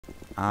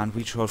And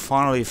we shall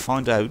finally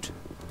find out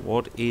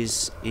what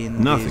is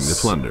in Nothing this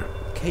to plunder.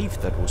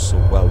 cave that was so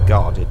well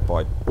guarded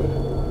by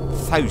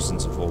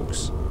thousands of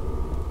orcs.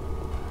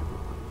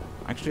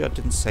 Actually, I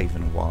didn't save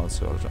in a while,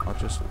 so I'll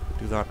just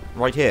do that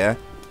right here.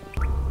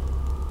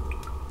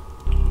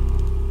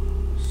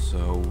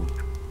 So,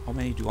 how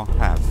many do I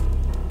have?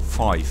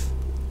 5.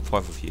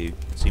 5 of you.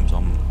 It seems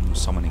I'm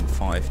summoning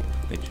 5,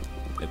 which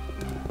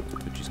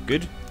is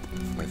good.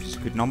 5 is a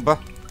good number.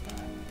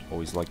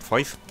 Always liked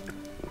 5.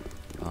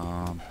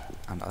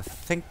 And I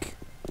think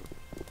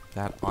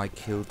that I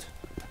killed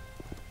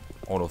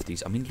all of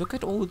these. I mean, look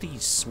at all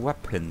these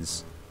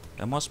weapons.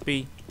 There must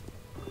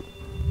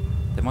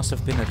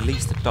have been at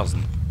least a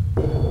dozen.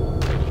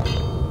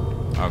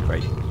 Oh,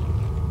 great.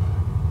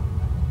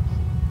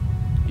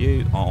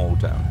 You are all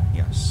down,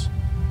 yes.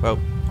 Well,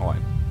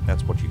 alright.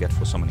 That's what you get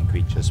for summoning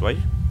creatures, right?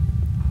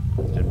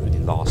 They don't really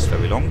last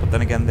very long, but then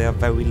again, they are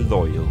very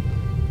loyal.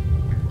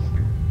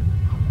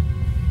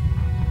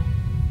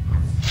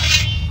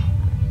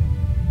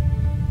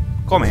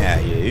 Come here,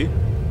 you.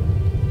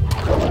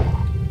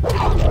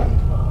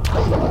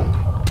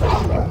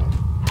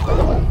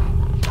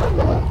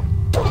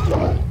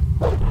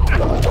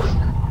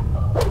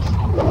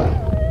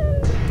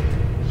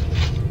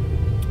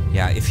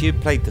 Yeah, if you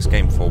played this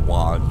game for a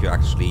while, you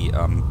actually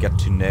get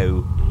to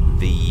know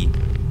the...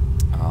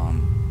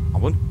 I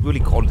won't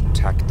really call it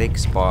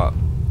tactics, but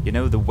you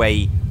know the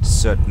way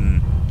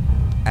certain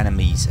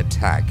enemies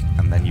attack,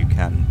 and then you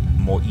can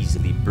more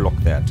easily block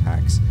their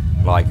attacks,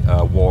 like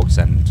wargs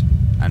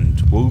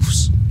and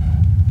wolves.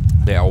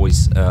 They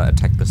always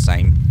attack the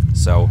same,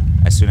 so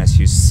as soon as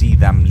you see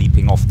them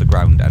leaping off the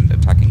ground and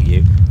attacking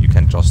you, you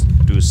can just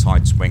do a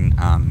side swing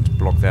and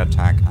block their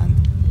attack and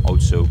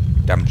also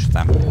damage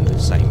them in the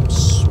same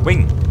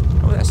swing.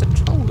 Oh, there's a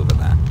troll over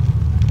there.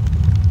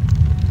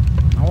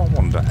 Now I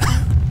wonder,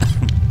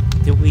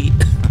 did we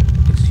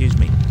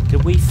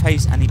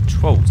face any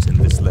trolls in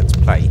this Let's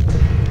Play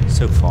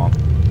so far?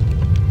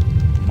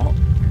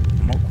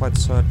 I'm not quite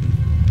certain.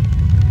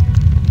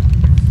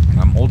 And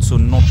I'm also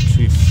not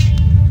too...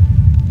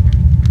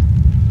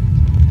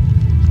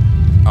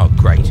 Oh,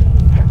 great.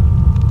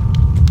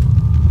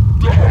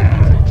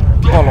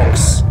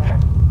 Bollocks.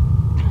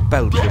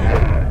 Belgium.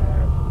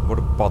 What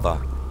a bother.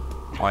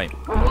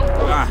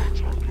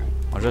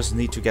 I just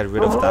need to get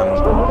rid of them.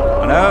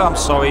 I know, I'm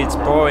sorry, it's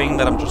boring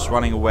that I'm just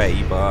running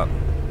away, but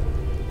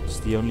it's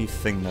the only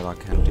thing that I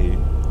can do.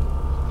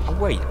 Oh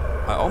wait,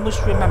 I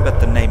almost remembered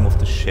the name of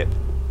the ship.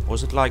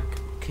 Was it like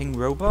King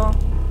Roba?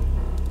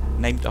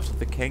 Named after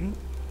the king?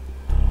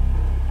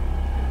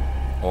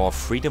 Or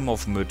Freedom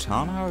of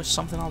Murtana or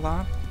something like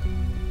that?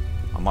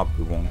 I might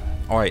be wrong.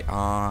 Alright,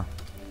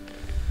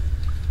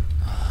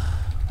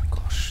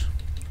 gosh.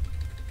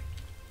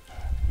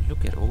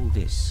 Look at all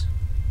this.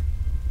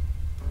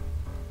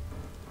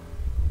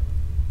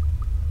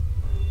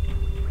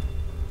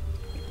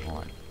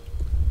 Alright.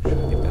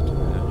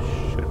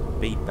 Should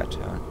be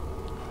better.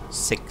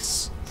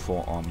 6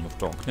 for Army of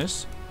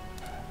Darkness.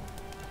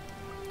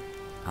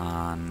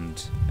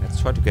 And let's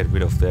try to get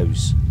rid of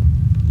those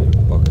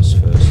little buggers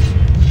first.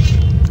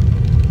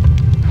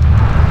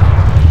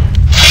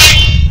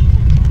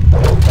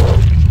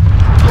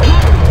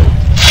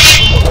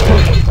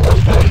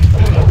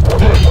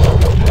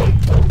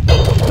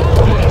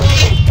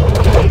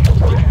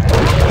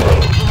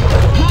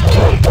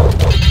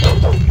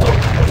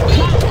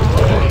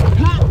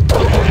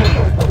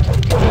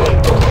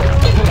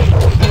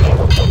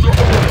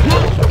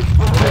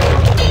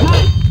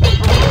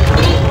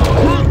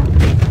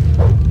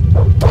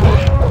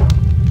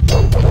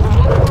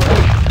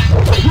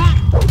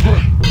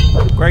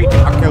 Great,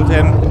 I killed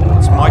him.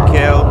 It's my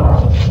kill.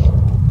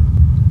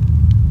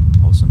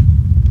 Awesome.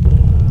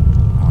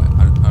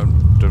 I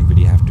don't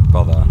really have to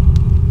bother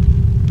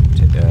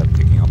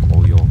picking up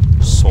all your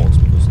swords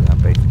because they are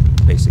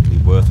basically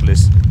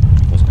worthless.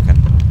 Because I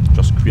can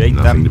just create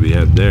them. Nothing to be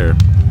had there.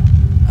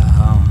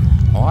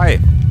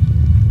 Alright.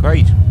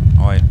 Great.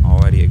 I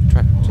already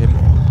extracted him.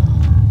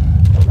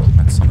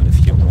 Let's summon a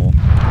few more.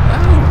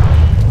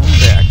 Oh,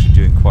 they're actually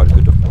doing quite a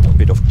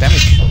bit of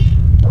damage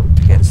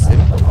against him.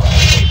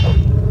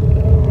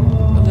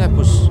 Oh, that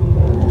was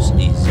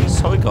easy.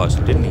 Sorry guys,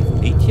 I didn't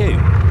even eat you.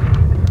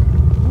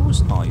 That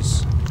was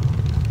nice.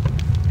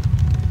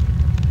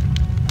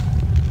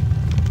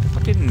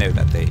 I didn't know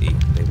that they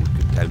would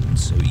go down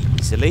so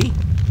easily.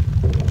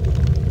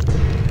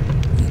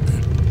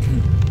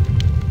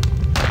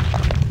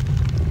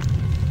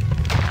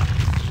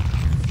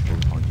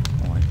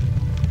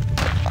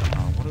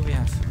 What do we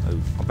have? Oh,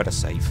 I better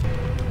save.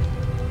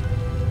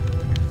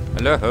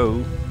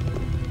 Hello.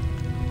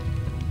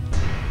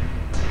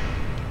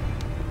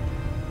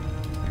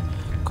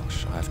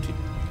 Gosh, I have to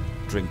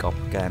drink up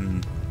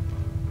again.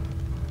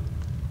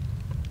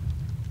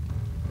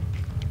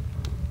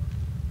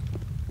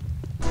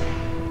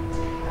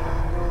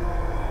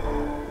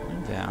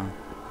 And there are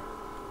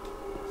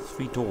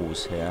 3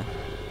 doors here.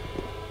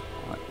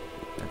 Right,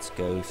 let's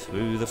go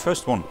through the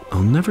first one.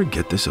 I'll never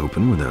get this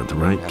open without the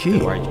right key.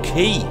 The right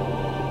key.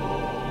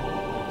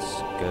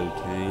 Let's go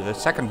to the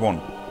second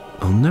one.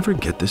 I'll never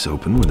get this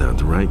open without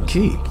the right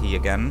key. Key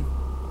again.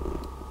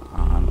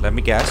 And let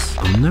me guess.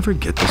 I'll never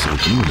get this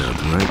open without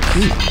the right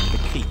key. The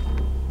key.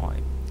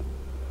 Right.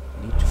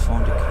 Need to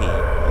find a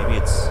key. Maybe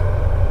it's...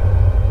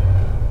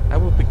 That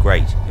would be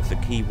great if the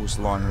key was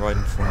lying right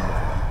in front of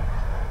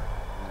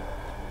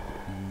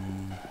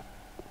me.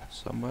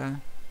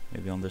 Somewhere?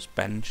 Maybe on this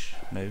bench?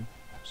 No.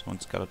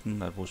 Someone's skeleton.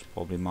 That was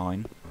probably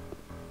mine.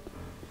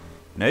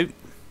 No.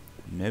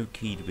 No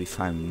key to be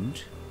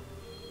found.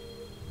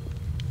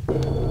 Well,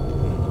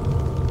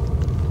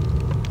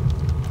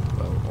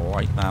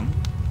 alright then.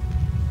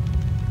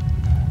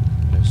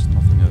 There's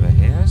nothing over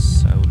here,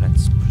 so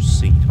let's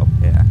proceed up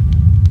here.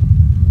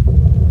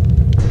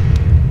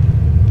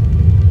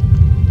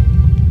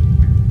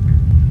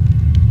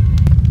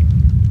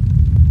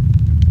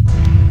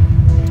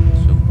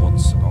 So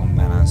what's our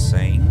man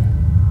saying?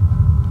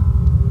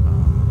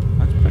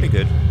 That's pretty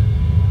good.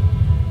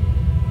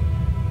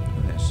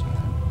 Oh, there's something.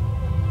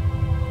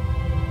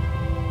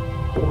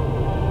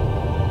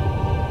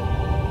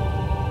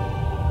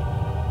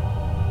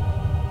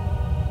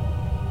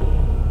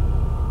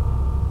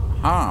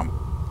 Ah,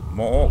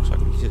 more orcs. I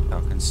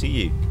can see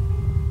you.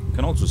 I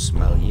can also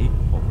smell you,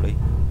 probably.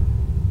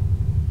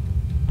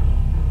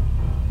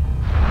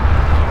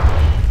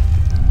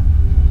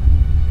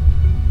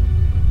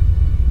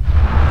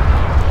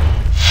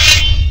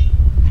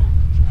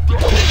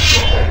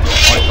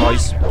 Alright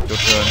guys, your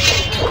turn.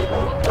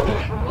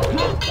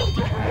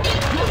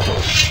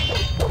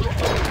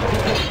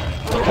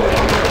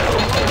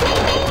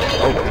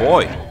 Oh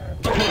boy,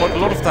 quite a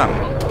lot of them.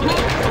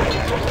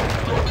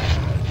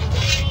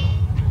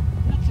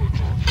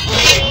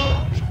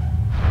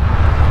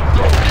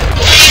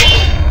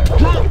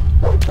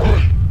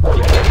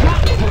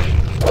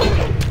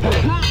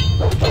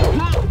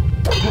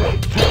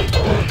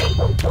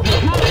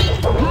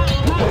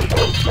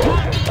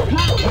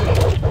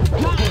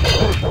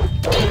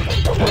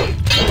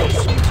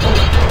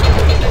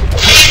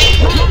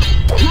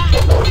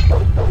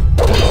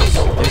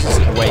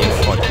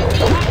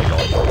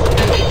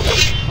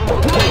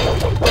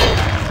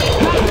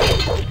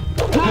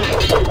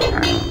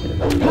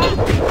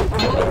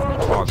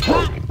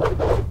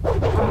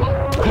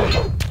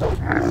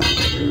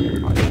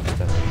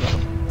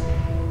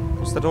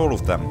 Is that all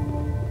of them?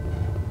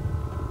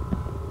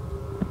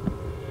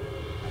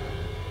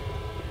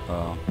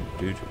 Oh,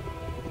 dude.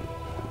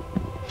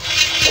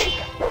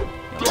 I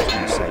was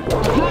gonna say.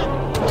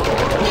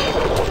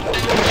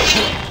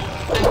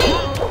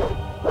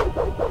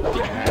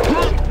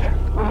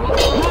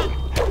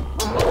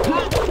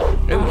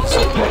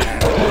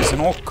 Oh, he's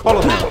an orc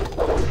colonel.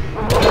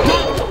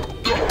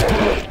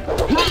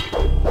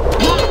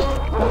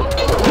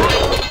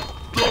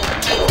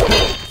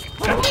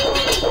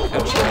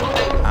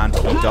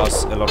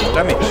 Does a lot of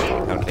damage,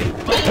 apparently.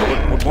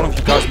 Would one of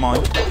you guys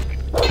mind?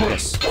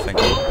 Yes,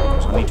 thank you.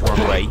 So I need to run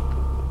away.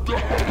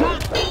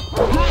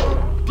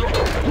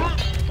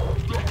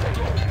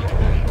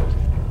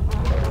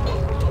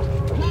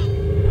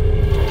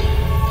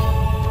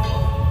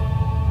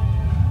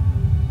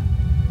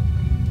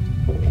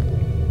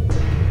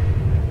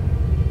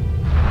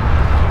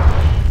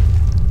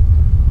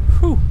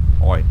 Whew,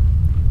 alright.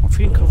 I'm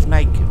feeling kind of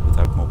naked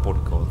without my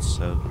bodyguards,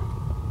 so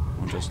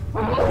I'll just...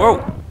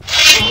 Whoa!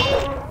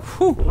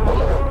 Whew.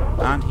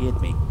 And he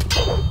hit me. He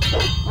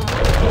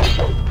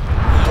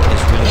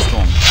is really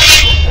strong.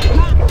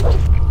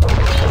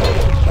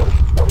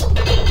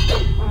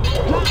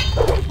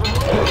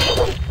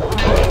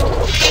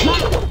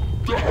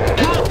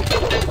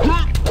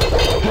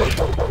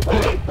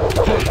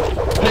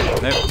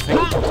 No, I think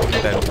I'm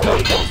taking down the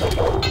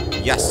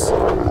one. Yes,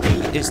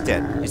 he is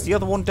dead. Is the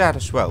other one dead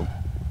as well?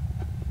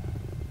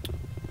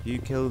 You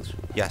killed...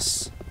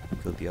 Yes, you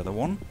killed the other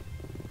one.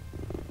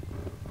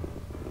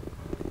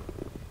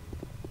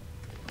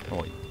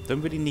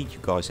 Don't really need you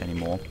guys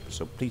anymore,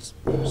 so please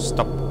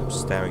stop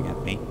staring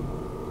at me.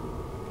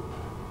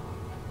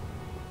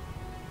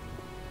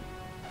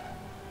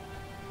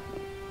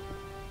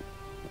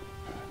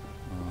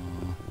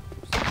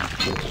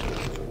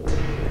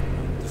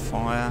 The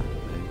fire,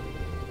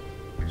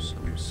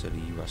 some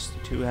silly rusty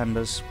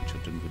two-handers, which I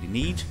don't really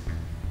need.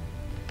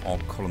 Or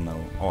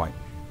colonel. Alright.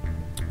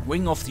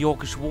 Wing of the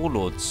Orcish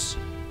warlords.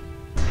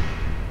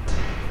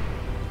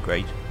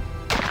 Great.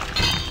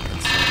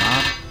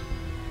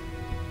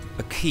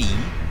 A key.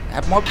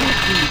 That might be a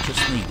key we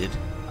just needed.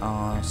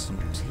 Some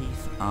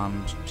teeth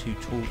and 2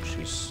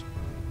 torches.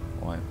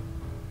 Right.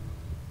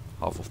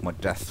 Half of my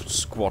death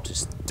squad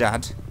is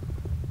dead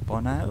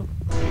by now.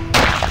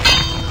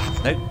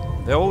 Nope,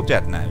 they're all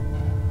dead now. And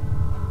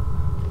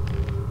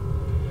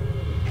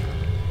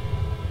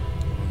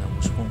there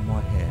was one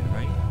more here,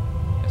 right?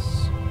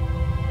 Yes.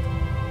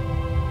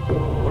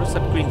 What is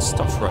that green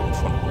stuff right in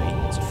front of me?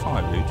 It's a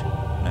fire root.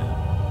 No.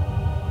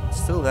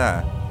 It's still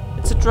there.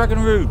 It's a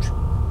dragon root.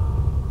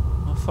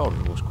 I thought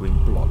it was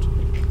green blood.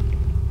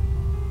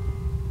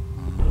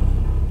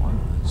 Well,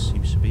 that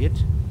seems to be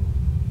it.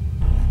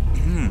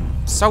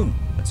 So,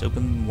 let's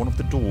open one of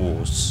the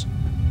doors,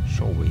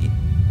 shall we?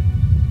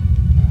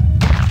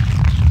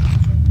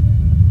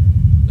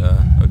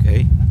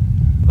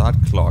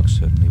 clock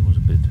certainly was a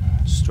bit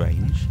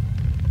strange.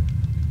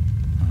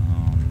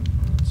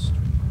 Let's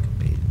drink a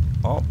bit.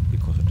 Oh,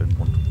 because I don't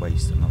want to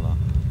waste another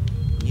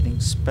healing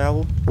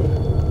spell.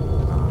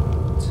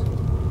 And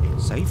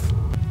save.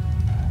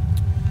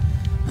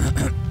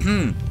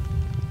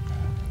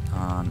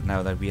 And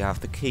now that we have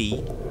the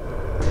key,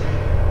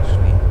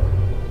 actually,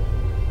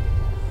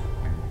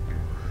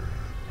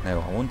 no,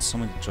 I want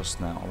something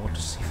just now. I want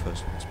to see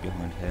first what's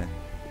behind here.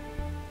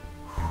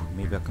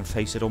 Maybe I can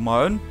face it on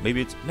my own.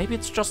 Maybe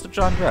it's just a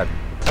giant rat.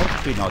 That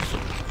would be nice.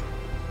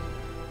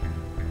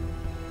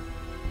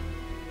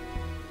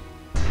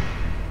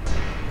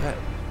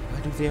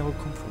 Where do they all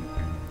come from?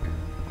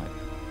 Right.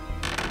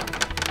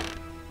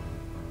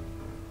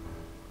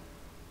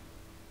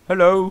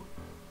 Hello.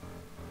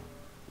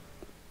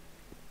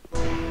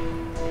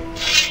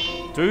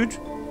 Dude?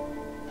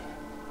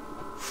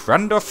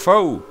 Friend or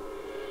foe?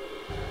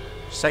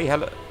 Say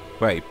hello.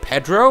 Wait,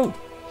 Pedro?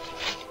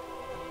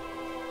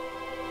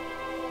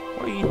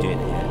 What are you doing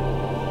here?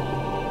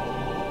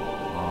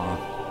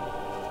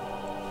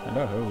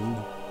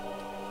 Hello.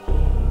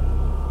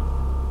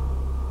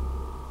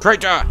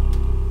 Traitor!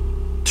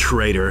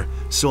 Traitor,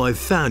 so I've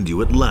found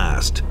you at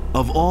last.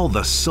 Of all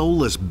the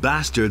soulless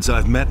bastards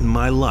I've met in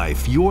my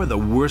life, you're the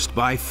worst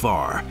by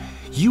far.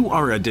 You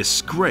are a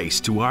disgrace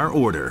to our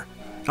order.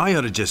 I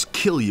ought to just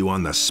kill you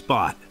on the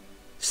spot.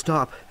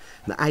 Stop.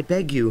 I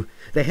beg you.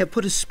 They have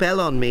put a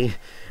spell on me.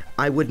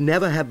 I would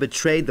never have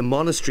betrayed the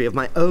monastery of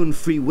my own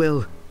free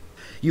will.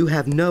 You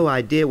have no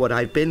idea what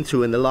I've been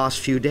through in the last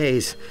few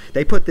days.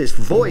 They put this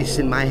voice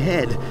in my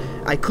head.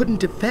 I couldn't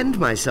defend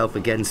myself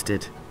against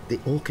it. The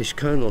orcish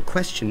colonel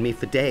questioned me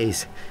for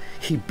days.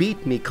 He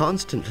beat me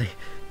constantly.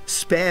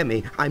 Spare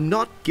me. I'm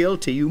not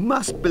guilty. You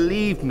must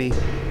believe me.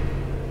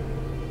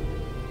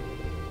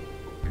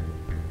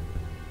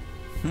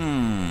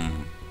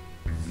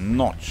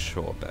 Not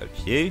sure about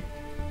you.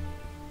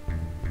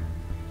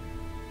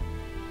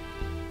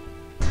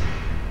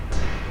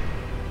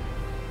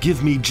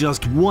 Give me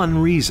just one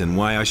reason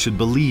why I should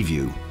believe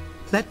you.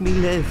 Let me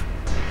live.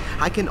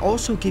 I can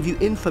also give you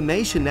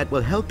information that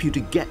will help you to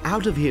get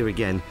out of here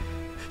again.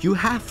 You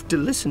have to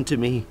listen to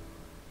me.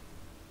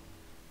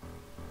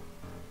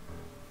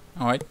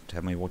 Alright,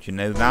 tell me what you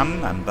know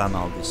then, and then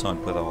I'll decide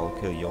whether I'll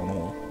kill you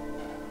or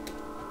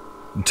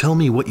not. Tell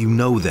me what you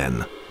know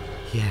then.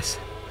 Yes,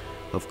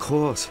 of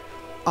course.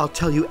 I'll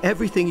tell you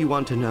everything you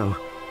want to know.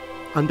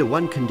 Under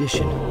one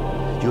condition.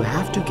 You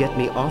have to get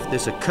me off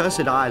this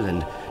accursed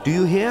island. Do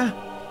you hear?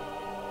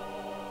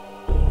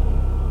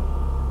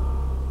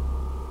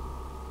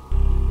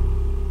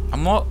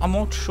 I'm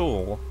not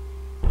sure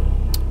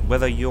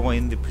whether you're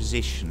in the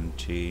position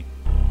to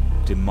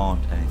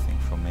demand anything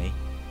from me.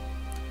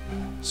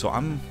 So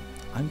I'm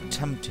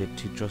tempted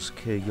to just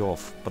kill you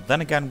off. But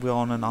then again, we're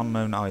on an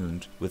unknown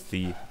island with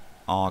the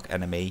arch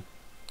enemy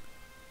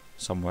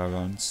somewhere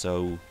around,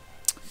 so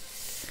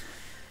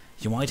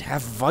you might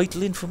have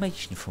vital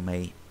information for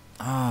me.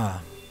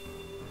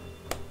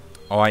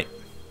 Alright.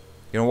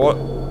 You know what?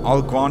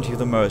 I'll grant you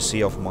the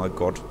mercy of my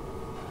god.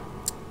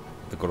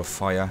 The god of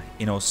fire,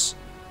 Inos.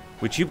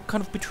 Which you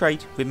kind of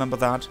betrayed, remember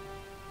that?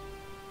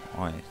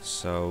 Alright,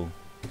 so...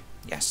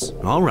 yes.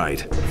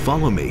 Alright,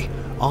 follow me.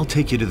 I'll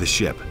take you to the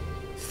ship.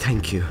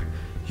 Thank you.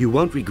 You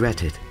won't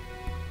regret it.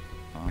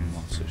 I'm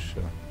not so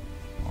sure.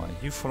 Alright,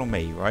 you follow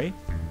me, right?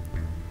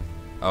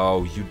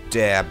 Oh, you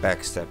dare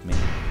backstab me.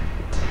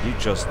 You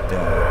just dare.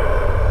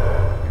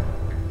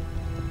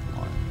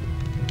 Alright.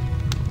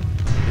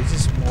 This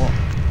is more...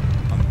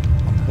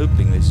 I'm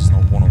hoping this is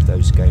not one of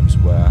those games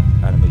where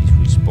enemies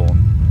respawn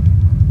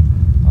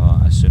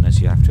as soon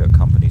as you have to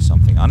accompany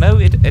something. I know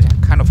it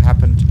kind of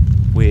happened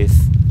with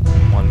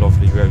my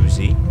lovely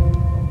Rosie,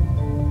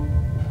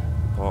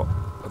 but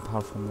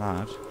apart from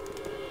that,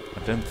 I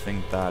don't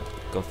think that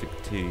Gothic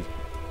II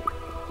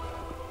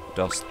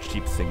does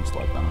cheap things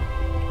like that.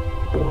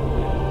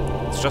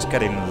 It's just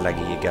getting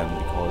laggy again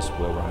because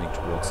we're running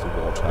towards the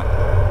water.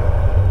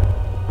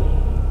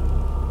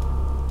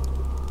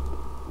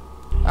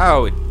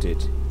 Oh, it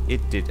did.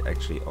 It did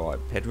actually. Alright,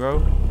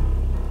 Pedro.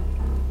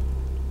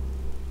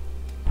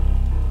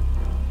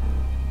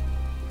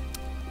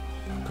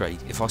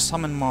 Great. If I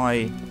summon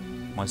my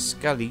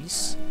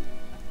skellies,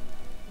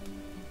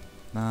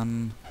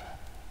 then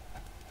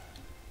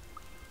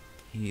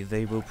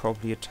they will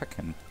probably attack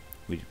him,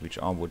 which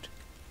I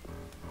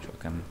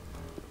can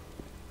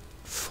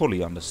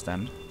fully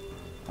understand.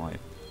 Right.